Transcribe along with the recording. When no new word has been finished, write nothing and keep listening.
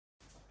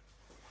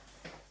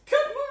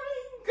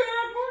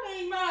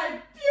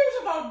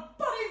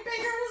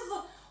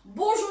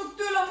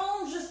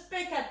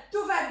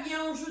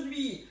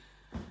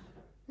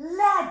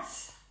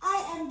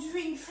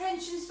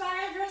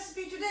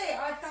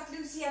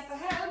at the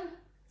helm.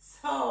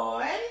 So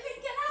anything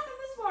can happen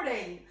this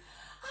morning.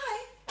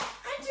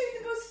 I'm doing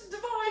the most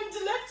divine,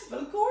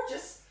 delectable,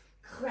 gorgeous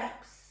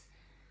crêpes.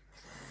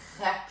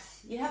 Crêpes.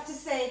 You have to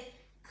say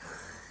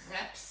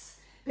crêpes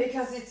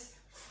because it's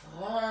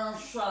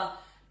French.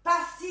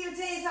 Bastille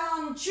Days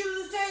on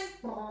Tuesday.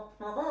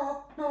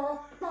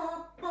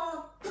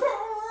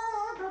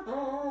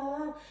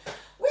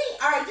 We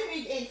are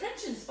doing a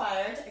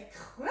French-inspired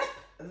crêpe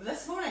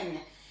this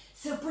morning.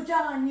 So put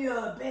on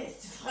your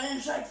best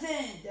French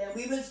accent and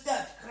we will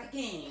start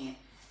cracking.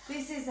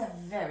 This is a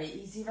very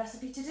easy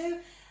recipe to do.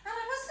 And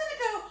I was going to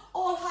go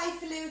all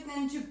highfalutin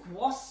and do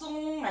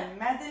croissant and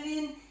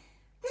madeleine.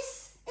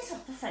 This is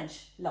what the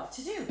French love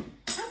to do. And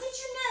did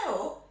you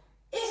know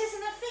it is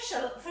an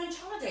official French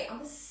holiday on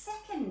the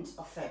 2nd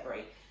of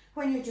February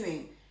when you're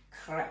doing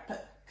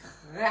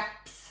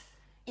crêpes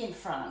in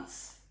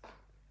France.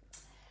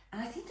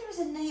 And I think there is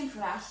a name for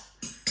that.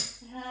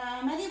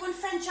 Anyone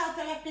French out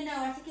there, let me know.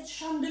 I think it's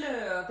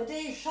Chandeleur. The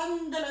day is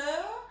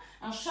Chandeleur.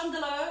 And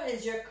Chandeleur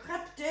is your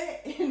crêpe day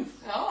in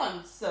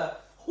France. So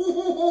we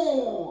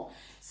are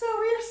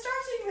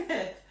starting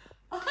with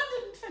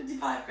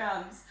 125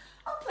 grams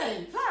of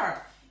plain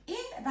flour.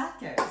 In that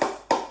goes.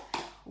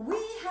 We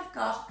have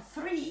got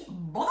 3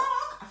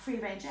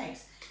 free-range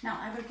eggs. Now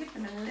I will give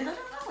them a little bit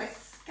of a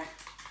whisk.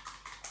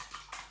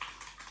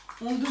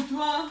 1, 2, 3.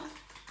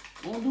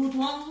 1,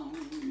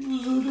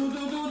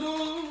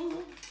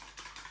 2,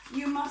 3.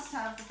 You must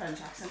have the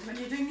French accent when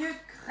you're doing your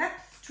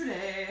crêpes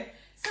today.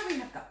 So we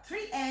have got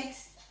 3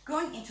 eggs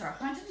going into our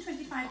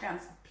 125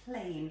 grams of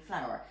plain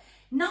flour,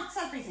 not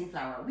self-raising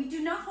flour. We do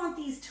not want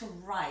these to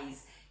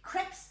rise.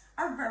 Crêpes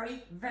are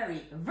very,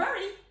 very,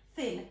 very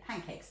thin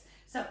pancakes.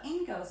 So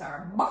in goes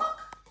our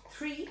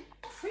 3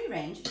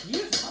 free-range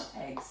beautiful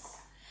eggs.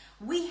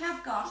 We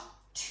have got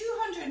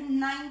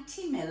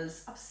 290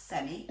 mils of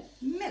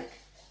semi-milk,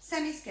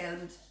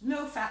 semi-skimmed,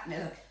 low-fat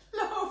milk.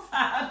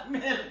 Low-fat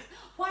milk.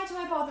 Why do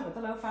I bother with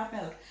the low-fat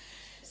milk?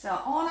 So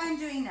all I'm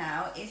doing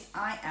now is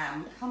I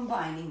am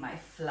combining my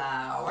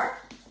flour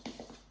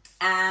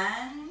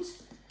and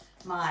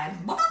my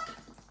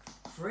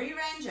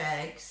free-range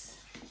eggs.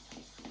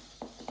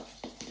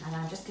 And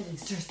I'm just giving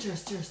stir, stir,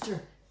 stir,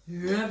 stir.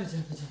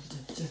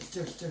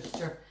 Stir, stir,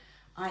 stir.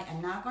 I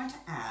am now going to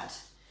add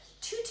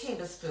 2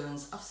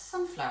 tablespoons of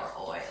sunflower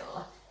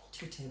oil.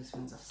 2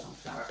 tablespoons of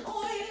sunflower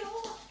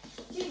oil.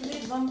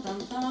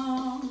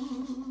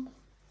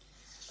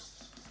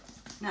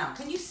 Now,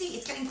 can you see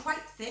it's getting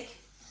quite thick?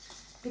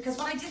 Because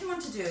what I didn't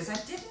want to do is I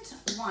didn't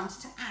want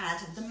to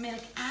add the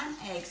milk and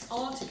eggs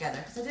all together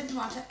because I didn't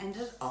want to end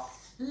it up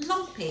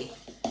lumpy.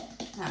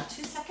 Now,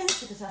 2 seconds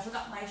because I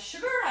forgot my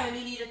sugar. I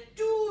only needed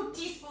 2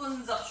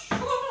 teaspoons of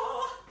sugar.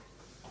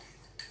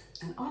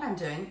 And all I'm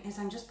doing is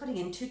I'm just putting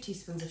in 2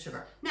 teaspoons of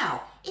sugar.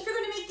 Now, if you're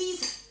going to make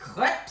these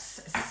crêpes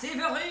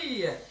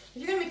savoury, if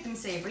you're going to make them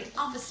savoury,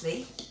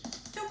 obviously,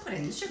 don't put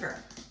in the sugar.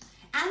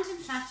 And in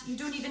fact, you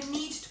don't even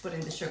need to put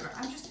in the sugar.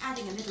 I'm just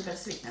adding a little bit of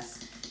sweetness.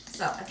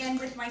 So again,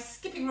 with my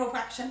skipping rope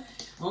action,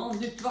 1,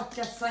 2, 3,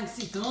 4, 5,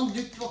 6, 1,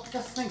 2, 3, 4,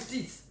 5,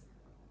 6.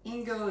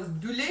 In goes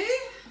du lait.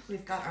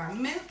 We've got our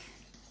milk.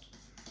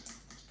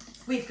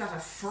 We've got a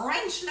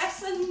French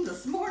lesson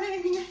this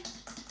morning.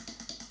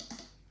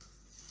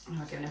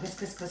 Oh, giving a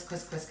whisk, whisk, whisk,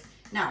 whisk, whisk.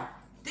 Now,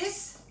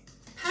 this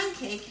crêpe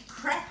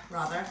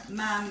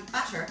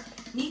batter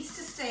needs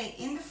to stay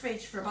in the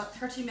fridge for about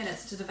 30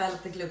 minutes to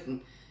develop the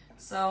gluten.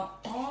 So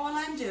all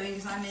I'm doing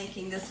is I'm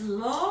making this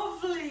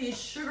lovely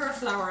sugar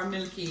flour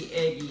milky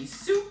eggy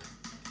soup,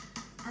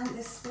 and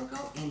this will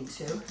go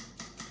into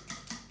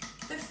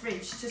the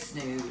fridge to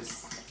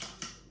snooze.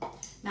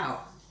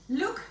 Now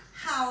look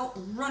how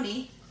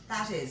runny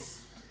that is.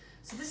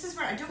 So this is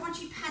where I don't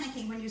want you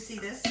panicking when you see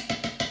this.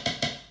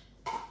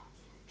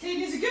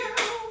 Clean as you go,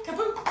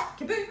 kaboom,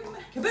 kaboom,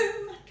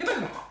 kaboom,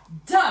 kaboom,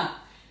 done.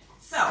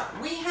 So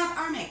we have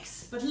our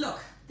mix, but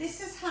look,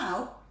 this is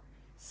how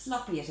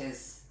sloppy it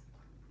is.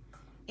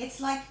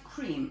 It's like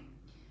cream.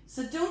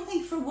 So don't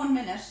think for 1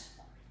 minute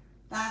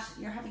that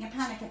you're having a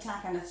panic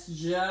attack and it's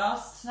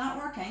just not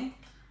working.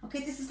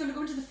 Okay, this is going to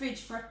go into the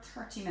fridge for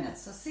 30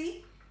 minutes. So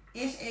see,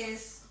 it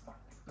is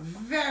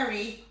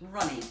very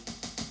runny.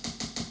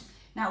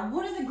 Now,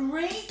 one of the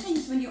great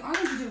things when you are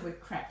going to do with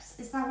crêpes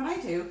is that what I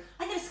do,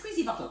 I get a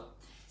squeezy bottle.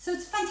 So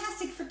it's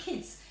fantastic for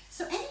kids.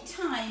 So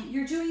anytime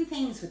you're doing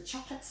things with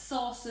chocolate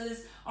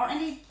sauces or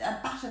any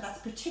batter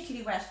that's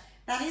particularly wet,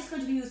 that is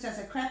going to be used as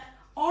a crêpe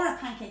or a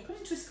pancake, put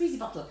into a squeezy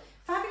bottle.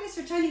 Fabulous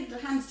for tiny little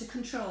hands to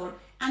control,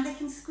 and they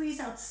can squeeze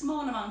out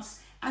small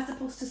amounts as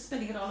opposed to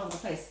spilling it all over the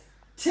place.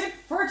 Tip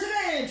for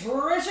today,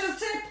 Tricia's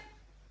tip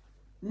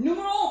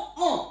numero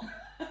 1.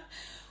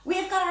 We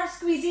have got our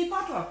squeezy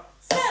bottle.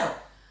 So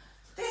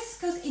this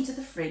goes into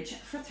the fridge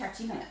for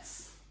 30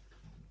 minutes.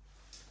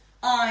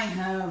 I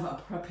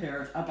have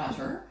prepared a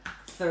batter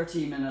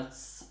 30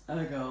 minutes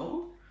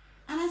ago,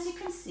 and as you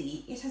can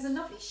see, it has a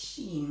lovely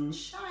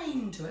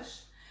shine to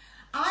it.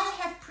 I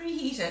have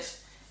preheated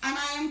and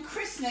I am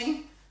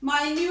christening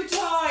my new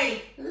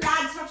toy.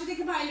 Lads, what do you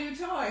think of my new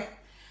toy?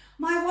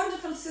 My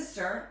wonderful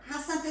sister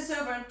has sent this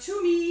over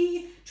to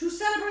me to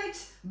celebrate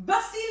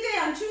Bastille Day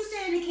on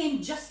Tuesday, and it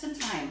came just in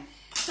time.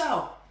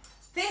 So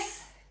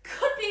this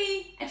could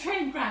be a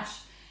train crash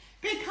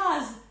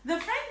because the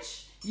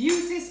French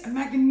use this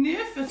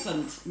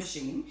magnificent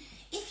machine.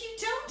 If you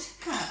don't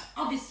have,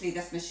 obviously,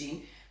 this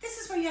machine, this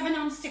is where you have a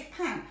non-stick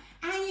pan,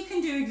 and you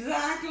can do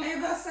exactly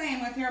the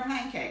same with your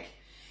pancake.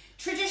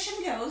 Tradition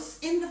goes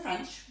in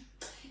France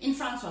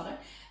rather,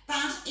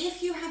 that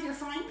if you have your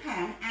frying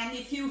pan and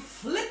if you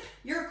flip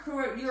your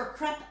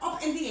crêpe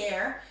up in the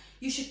air,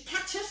 you should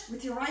catch it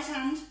with your right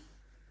hand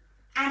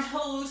and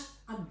hold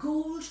a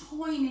gold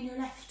coin in your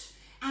left.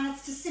 And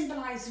it's to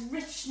symbolise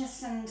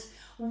richness and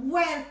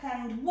wealth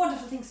and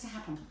wonderful things to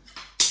happen.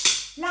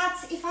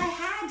 Lads, if I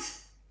had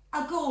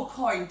a gold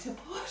coin to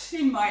put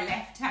in my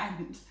left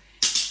hand,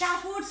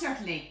 that would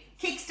certainly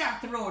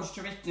kickstart the road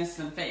to richness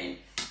and fame.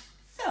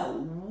 So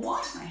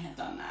what I have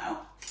done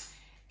now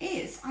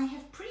is I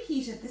have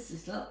preheated this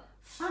little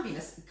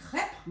fabulous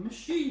crêpe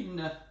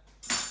machine.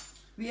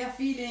 We are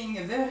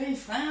feeling very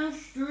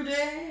French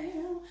today.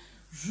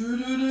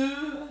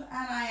 And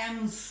I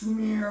am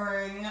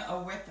smearing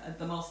with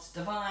the most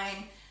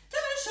divine,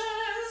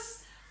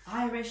 delicious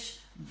Irish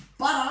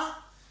butter.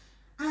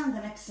 And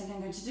the next thing I'm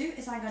going to do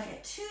is I'm going to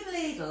get 2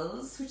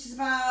 ladles, which is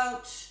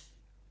about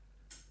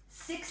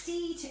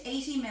 60 to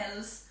 80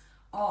 mils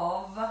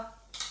of...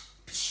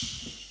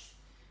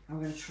 I'm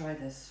going to try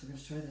this. We're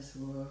going to try this.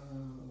 Whoa,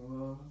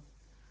 whoa,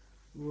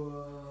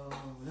 whoa.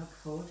 Look,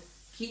 hold.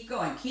 Keep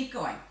going, keep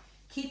going.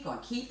 Keep going.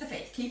 Keep the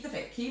faith. Keep the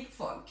faith. Keep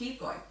fun. Keep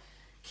going.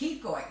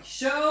 Keep going.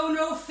 Show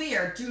no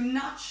fear. Do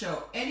not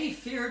show any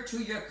fear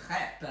to your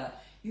crêpe.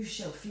 You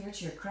show fear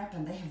to your crêpe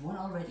and they have won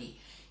already.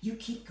 You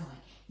keep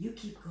going. You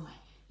keep going.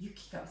 You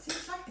keep going. See,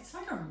 it's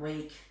like a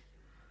rake.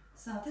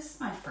 So this is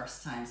my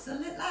first time. So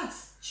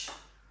lads,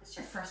 it's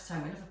your first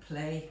time. We'll have a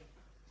play.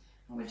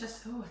 And we'll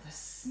just, oh, the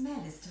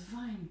smell is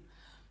divine.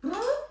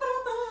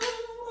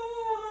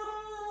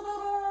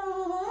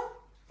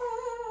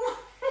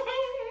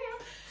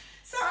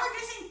 So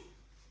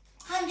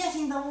I'm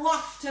getting the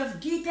waft of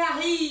Guy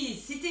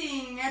Paris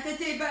sitting at a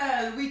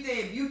table with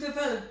a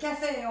beautiful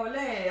café au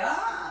lait.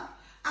 Huh?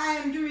 I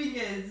am doing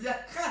the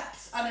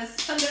crêpes on a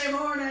Sunday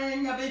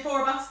morning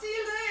before Bastille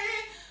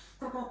Day.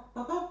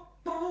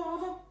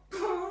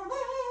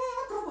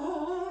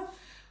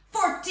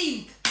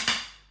 14th.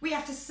 We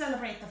have to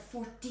celebrate the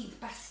 14th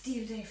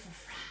Bastille Day for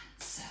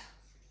France.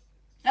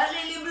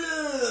 Allez les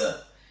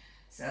bleus!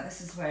 So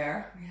this is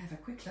where we have a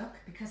quick look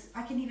because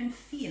I can even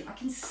feel, I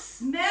can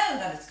smell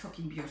that it's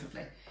cooking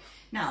beautifully.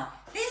 Now,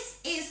 this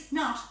is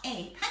not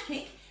a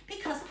pancake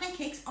because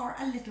pancakes are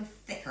a little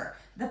thicker.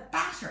 The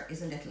batter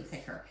is a little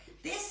thicker.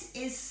 This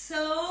is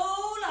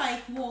so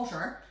like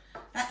water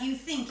that you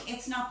think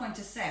it's not going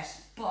to set,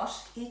 but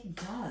it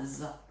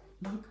does. Look,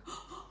 I'm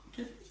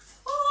getting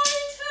excited,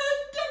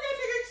 I'm getting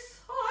excited.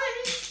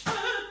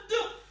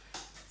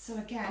 So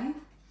again,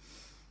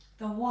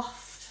 the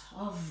waft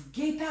of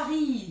Guy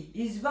Paris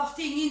is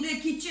wafting in the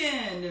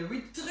kitchen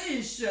with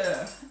Trish.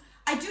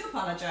 I do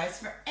apologise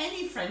for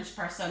any French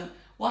person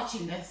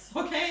watching this,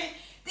 okay?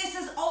 This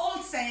is all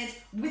said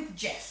with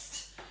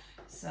jest.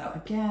 So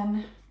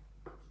again,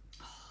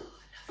 oh, lovely,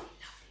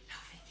 lovely,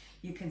 lovely.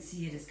 You can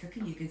see it is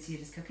cooking, you can see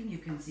it is cooking, you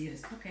can see it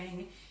is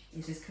cooking.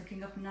 It is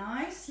cooking up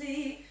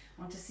nicely.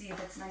 I want to see if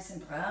it's nice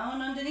and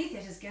brown underneath.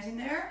 It is getting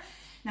there.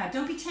 Now,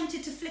 don't be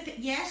tempted to flip it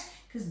yet,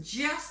 because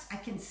I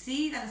can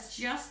see that it's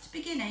just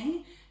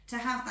beginning to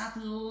have that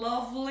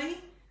lovely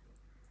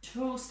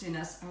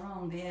toastiness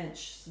around the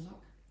edge. So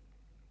look.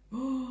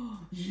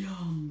 Oh,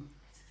 yum.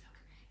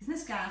 Isn't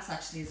this gas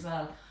actually as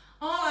well?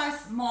 All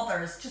us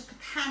mothers just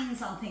put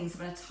hands on things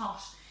when it's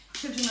hot.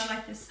 Children are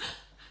like this.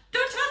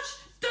 Don't touch,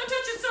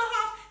 it's so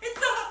hot, it's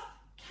so hot.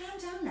 Calm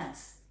down,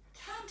 lads,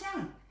 calm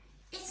down.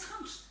 It's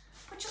hot,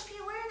 but just be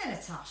aware that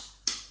it's hot.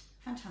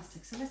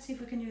 Fantastic, so let's see if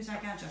we can use our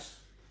gadget.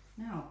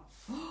 Now,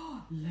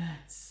 oh,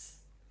 let's.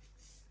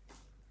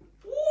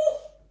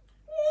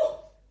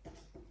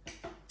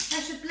 I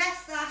should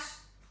bless that,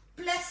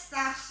 bless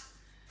that.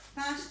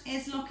 That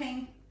is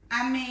looking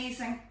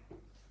amazing.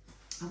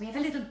 And we have a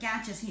little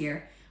gadget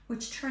here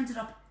which turns it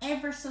up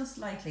ever so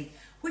slightly,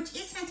 which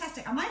is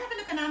fantastic. I might have a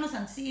look on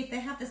Amazon to see if they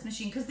have this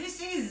machine, because this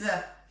is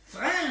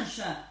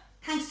French.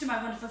 Thanks to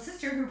my wonderful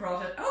sister who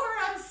brought it over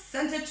and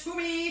sent it to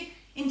me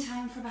in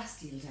time for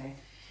Bastille Day.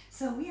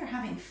 So we are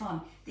having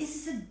fun. This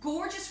is a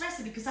gorgeous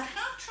recipe because I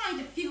have tried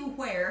a few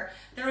where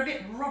they're a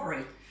bit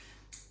rubbery.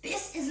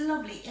 This is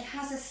lovely. It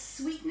has a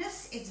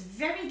sweetness, it's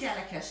very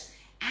delicate,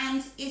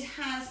 and it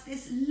has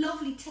this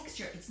lovely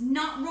texture. It's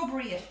not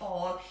rubbery at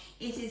all.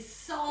 It is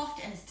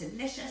soft and it's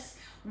delicious.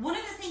 One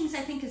of the things I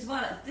think as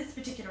well of this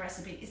particular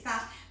recipe is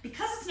that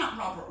because it's not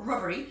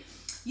rubbery,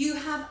 you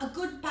have a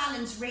good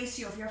balanced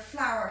ratio of your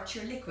flour to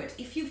your liquid.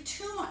 If you have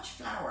too much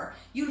flour,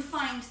 you'll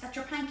find that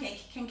your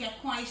pancake can get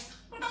quite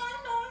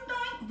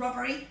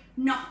rubbery,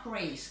 not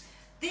great.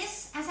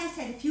 This, as I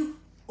said, if you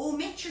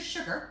omit your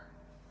sugar,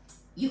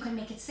 you can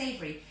make it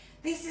savoury.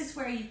 This is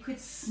where you could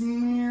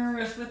smear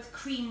it with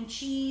cream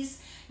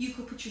cheese. You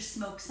could put your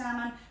smoked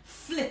salmon,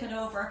 flip it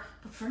over.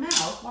 But for now,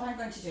 what I'm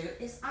going to do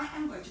is I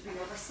am going to bring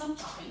over some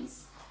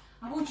toppings.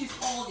 I won't use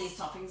all these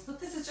toppings, but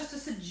this is just a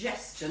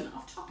suggestion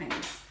of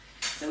toppings.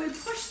 So we'll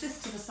push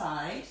this to the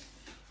side.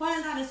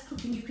 While that is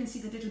cooking, you can see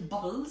the little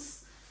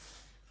bubbles.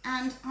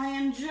 And I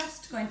am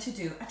just going to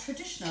do a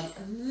traditional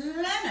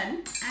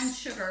lemon and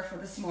sugar for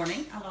this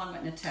morning, along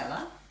with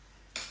Nutella.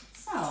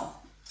 So,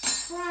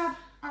 grab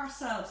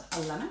ourselves a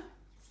lemon,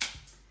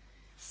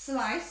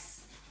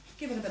 slice,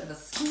 give it a bit of a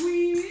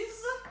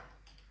squeeze.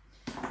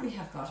 We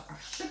have got our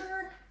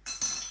sugar.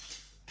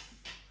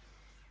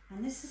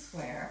 And this is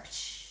where,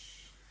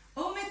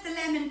 omit the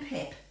lemon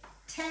pip,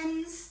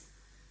 tends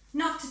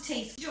not to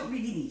taste, you don't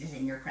really need it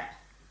in your crepe.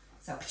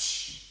 So,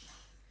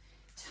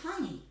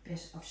 tiny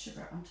bit of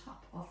sugar on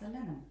top of the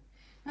lemon.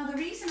 Now the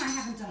reason I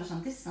haven't done it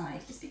on this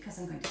side is because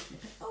I'm going to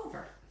flip it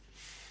over.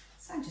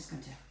 So I'm just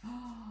going to,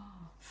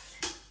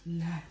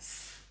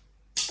 let's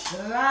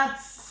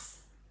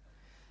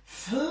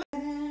flip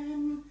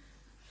in.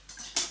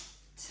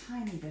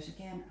 Tiny bit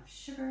again of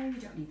sugar, you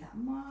don't need that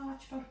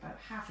much, but about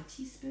half a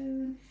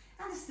teaspoon.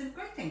 And this is the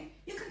great thing,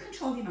 you can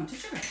control the amount of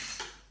sugar.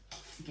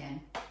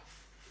 Again.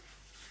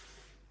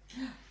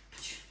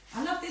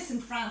 I love this in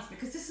France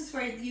because this is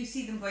where you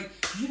see them going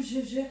flip,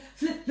 flip,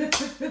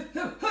 flip, flip,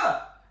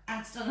 flip,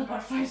 and it's done in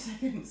about 5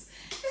 seconds.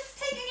 This is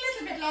taking a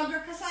little bit longer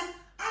because I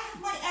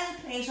have my L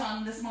plate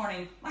on this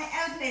morning. My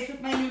L plate with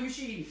my new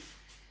machine.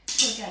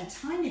 So again,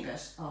 tiny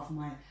bit of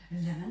my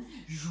lemon,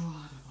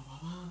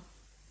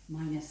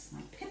 minus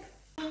my pip.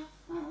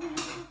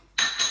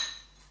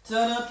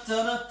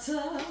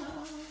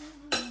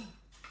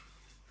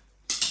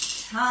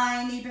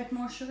 Tiny bit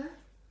more sugar.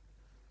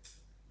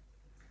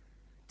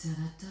 We'll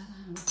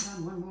put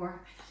on one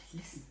more.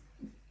 Listen.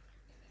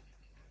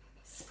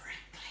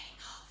 Sprinkling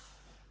of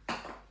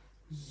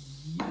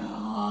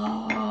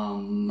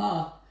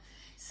yum.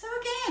 So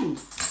again,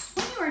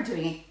 when you are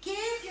doing it,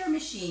 give your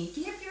machine,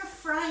 give your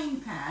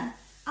frying pan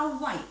a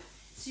wipe.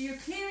 So you're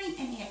clearing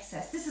any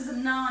excess. This is a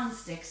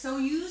non-stick, so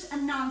use a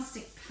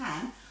non-stick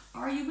pan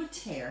or you will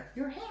tear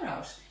your hair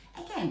out.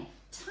 Again,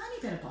 tiny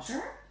bit of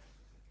butter.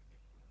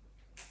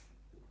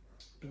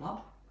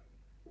 Blob.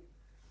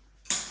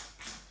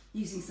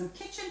 Using some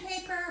kitchen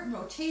paper,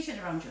 rotate it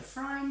around your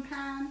frying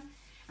pan.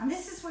 And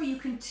this is where you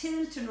can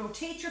tilt and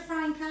rotate your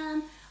frying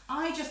pan.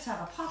 I just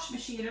have a posh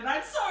machine and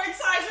I'm so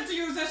excited to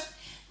use it.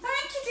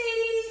 Thank you,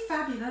 Dee.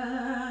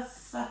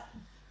 Fabulous.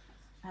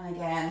 And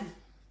again,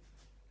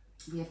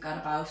 we've got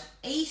about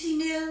 80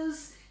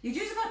 mils. You'd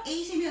use about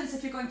 80 mils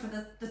if you're going for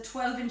the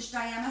 12-inch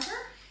diameter.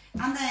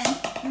 And then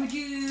you would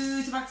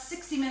use about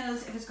 60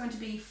 mils if it's going to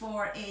be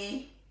for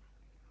a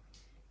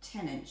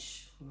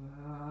 10-inch.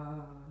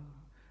 Whoa.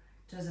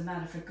 Doesn't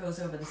matter if it goes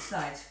over the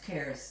sides, who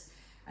cares?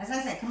 As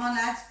I said, come on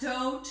lads,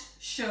 don't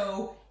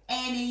show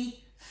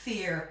any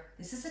fear.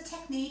 This is a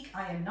technique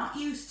I am not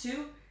used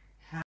to.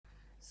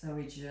 So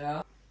we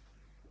just,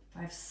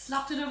 I've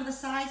slopped it over the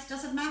sides,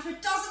 doesn't matter,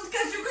 it doesn't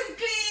because you can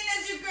clean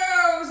as you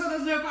go, so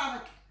there's no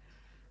panic.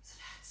 So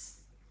that's,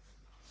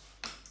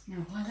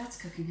 now while that's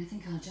cooking, I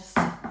think I'll just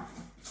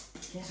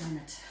get on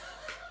it.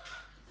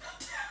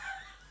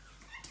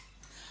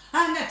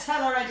 And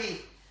Nutella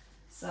ready.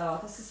 So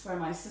this is where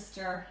my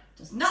sister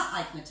does not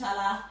like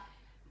Nutella.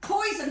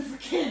 Poison for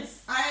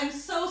kids. I am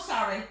so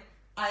sorry.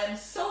 I am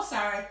so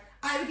sorry.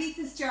 I would eat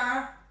this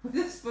jar with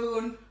a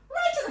spoon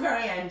right to the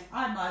very end.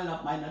 I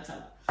love my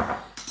Nutella.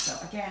 So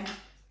again,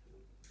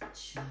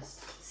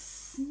 just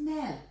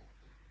smell.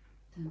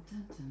 Dun,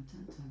 dun, dun,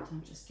 dun, dun,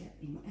 dun. Just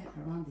getting it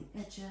around the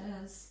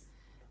edges.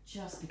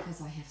 Just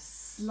because I have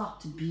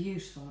slopped a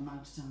beautiful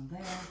amount down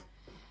there.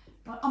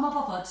 But I'm a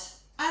buffet.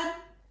 And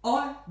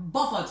I'm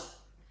buffet.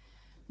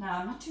 Now,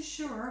 I'm not too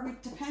sure,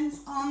 it depends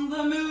on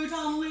the mood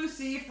on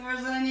Lucy, if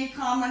there's any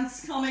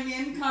comments coming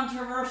in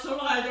controversial,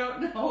 I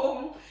don't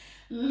know.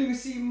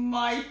 Lucy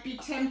might be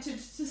tempted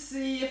to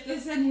see if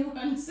there's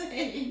anyone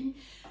saying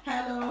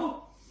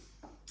hello.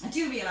 I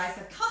do realise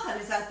that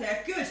Cathal is out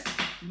there. Good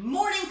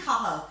morning,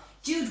 Cathal.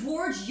 Jude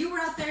Ward, you were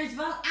out there as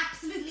well,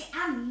 absolutely,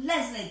 and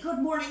Leslie, good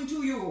morning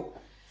to you.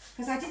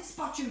 Because I did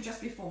spot you just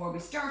before we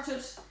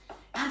started,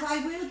 and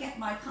I will get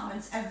my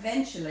comments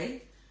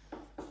eventually.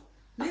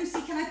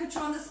 Lucy, can I put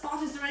you on the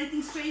spot? Is there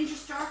anything strange or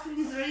startling?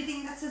 Is there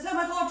anything that says, oh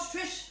my God,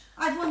 Trish,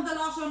 I've won the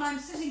lotto and I'm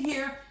sitting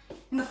here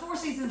in the Four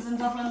Seasons in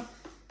Dublin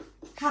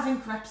having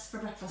crepes for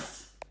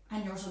breakfast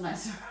and yours are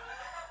nicer.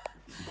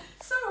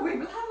 So we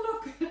will have a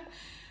look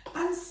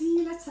and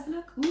see. Let's have a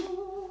look.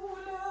 Ooh,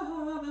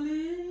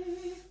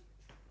 lovely.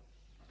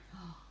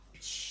 Oh,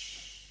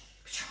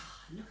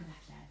 look at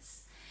that,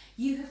 lads.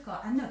 You have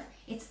got, and look,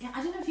 it's,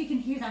 I don't know if you can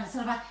hear that, it's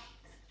sort of a,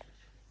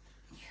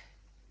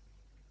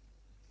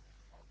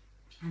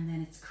 and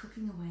then it's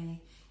cooking away.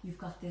 You've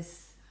got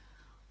this.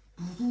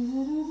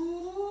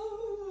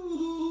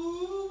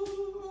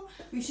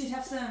 We should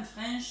have some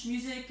French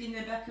music in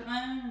the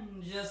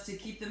background just to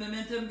keep the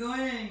momentum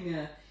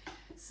going.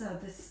 So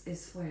this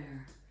is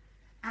where,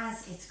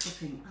 as it's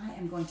cooking, I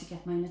am going to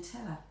get my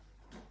Nutella.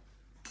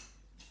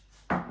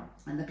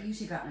 And the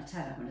beauty about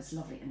Nutella when it's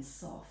lovely and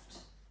soft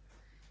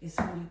is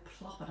when you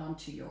plop it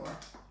onto your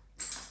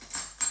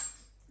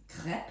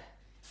crêpe,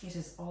 it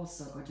is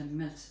also going to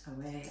melt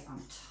away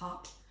on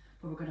top,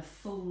 but we're going to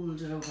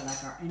fold it over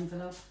like our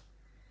envelope.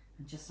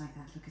 And just like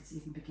that, look, it's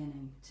even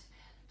beginning to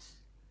melt.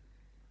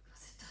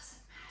 Because it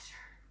doesn't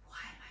matter. Why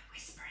am I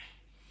whispering?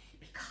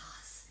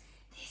 Because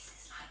this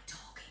is like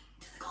talking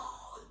to the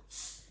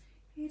gods.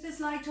 It is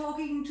like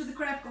talking to the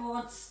crêpe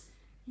gods.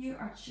 You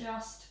are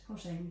just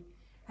putting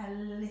a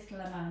little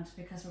amount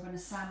because we're going to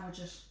sandwich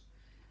it.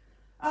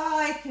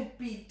 I could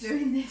be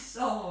doing this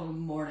all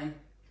morning.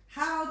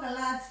 How the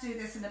lads do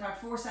this in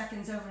about 4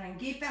 seconds over in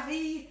Guy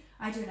Paris,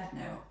 I do not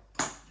know.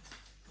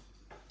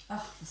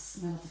 Oh, the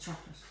smell of the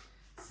chocolate.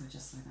 So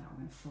just like that, we're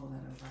going to fold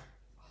that over.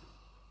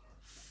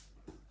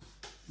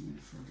 I'm going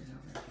to fold it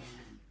over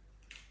again.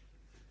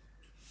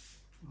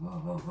 Whoa,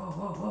 whoa, whoa,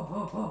 whoa, whoa,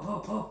 whoa, whoa, whoa,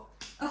 whoa.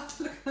 Oh,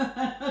 look at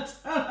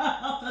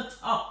that on the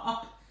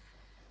top.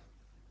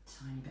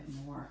 Tiny bit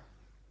more.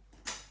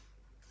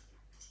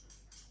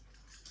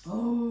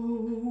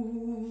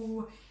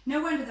 Oh,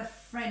 no wonder the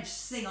French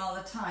sing all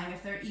the time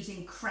if they're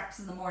eating crêpes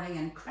in the morning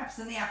and crêpes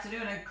in the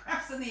afternoon and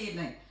crêpes in the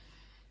evening.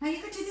 Now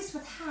you could do this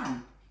with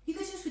ham. You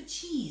could do it with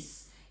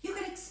cheese. You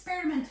could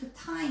experiment with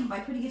thyme by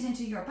putting it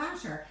into your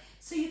batter.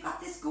 So you've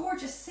got this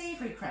gorgeous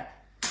savoury crêpe.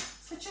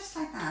 So just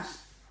like that,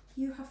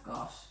 you have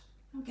got,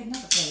 I'll get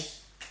another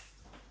plate.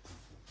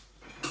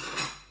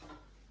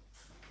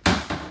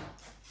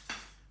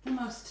 The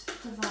most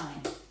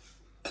divine,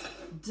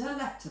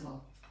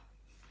 delectable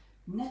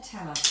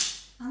Nutella.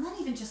 And then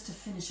even just to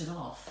finish it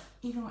off,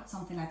 even with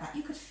something like that,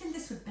 you could fill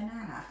this with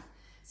banana.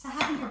 So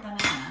having your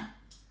banana,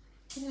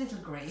 get a little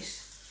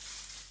grate,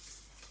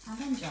 and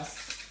then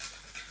just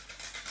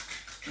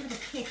give it a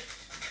kick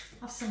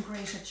of some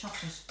grated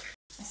chocolate,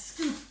 a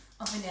scoop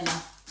of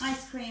vanilla,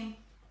 ice cream,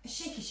 a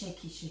shaky,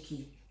 shaky,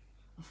 shaky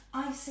of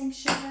icing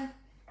sugar,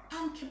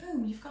 and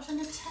kaboom, you've got a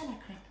Nutella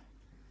crêpe.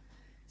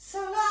 So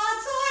lads,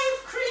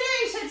 I've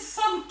created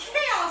some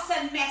chaos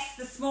and mess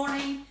this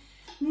morning.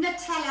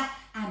 Nutella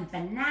and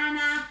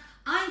banana.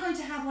 I'm going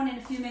to have one in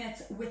a few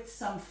minutes with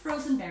some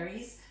frozen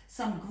berries,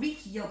 some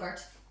Greek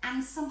yogurt,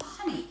 and some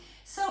honey.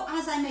 So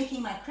as I'm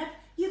making my crêpe,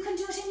 you can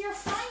do it in your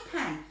frying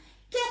pan.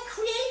 Get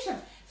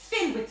creative.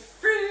 Fill with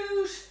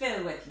fruit,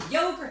 fill with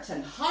yogurt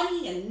and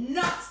honey and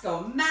nuts,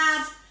 go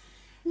mad.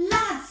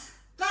 Lads,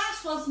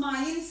 that was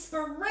my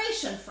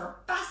inspiration for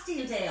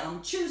Bastille Day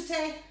on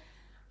Tuesday.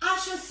 I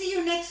shall see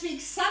you next week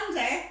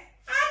Sunday.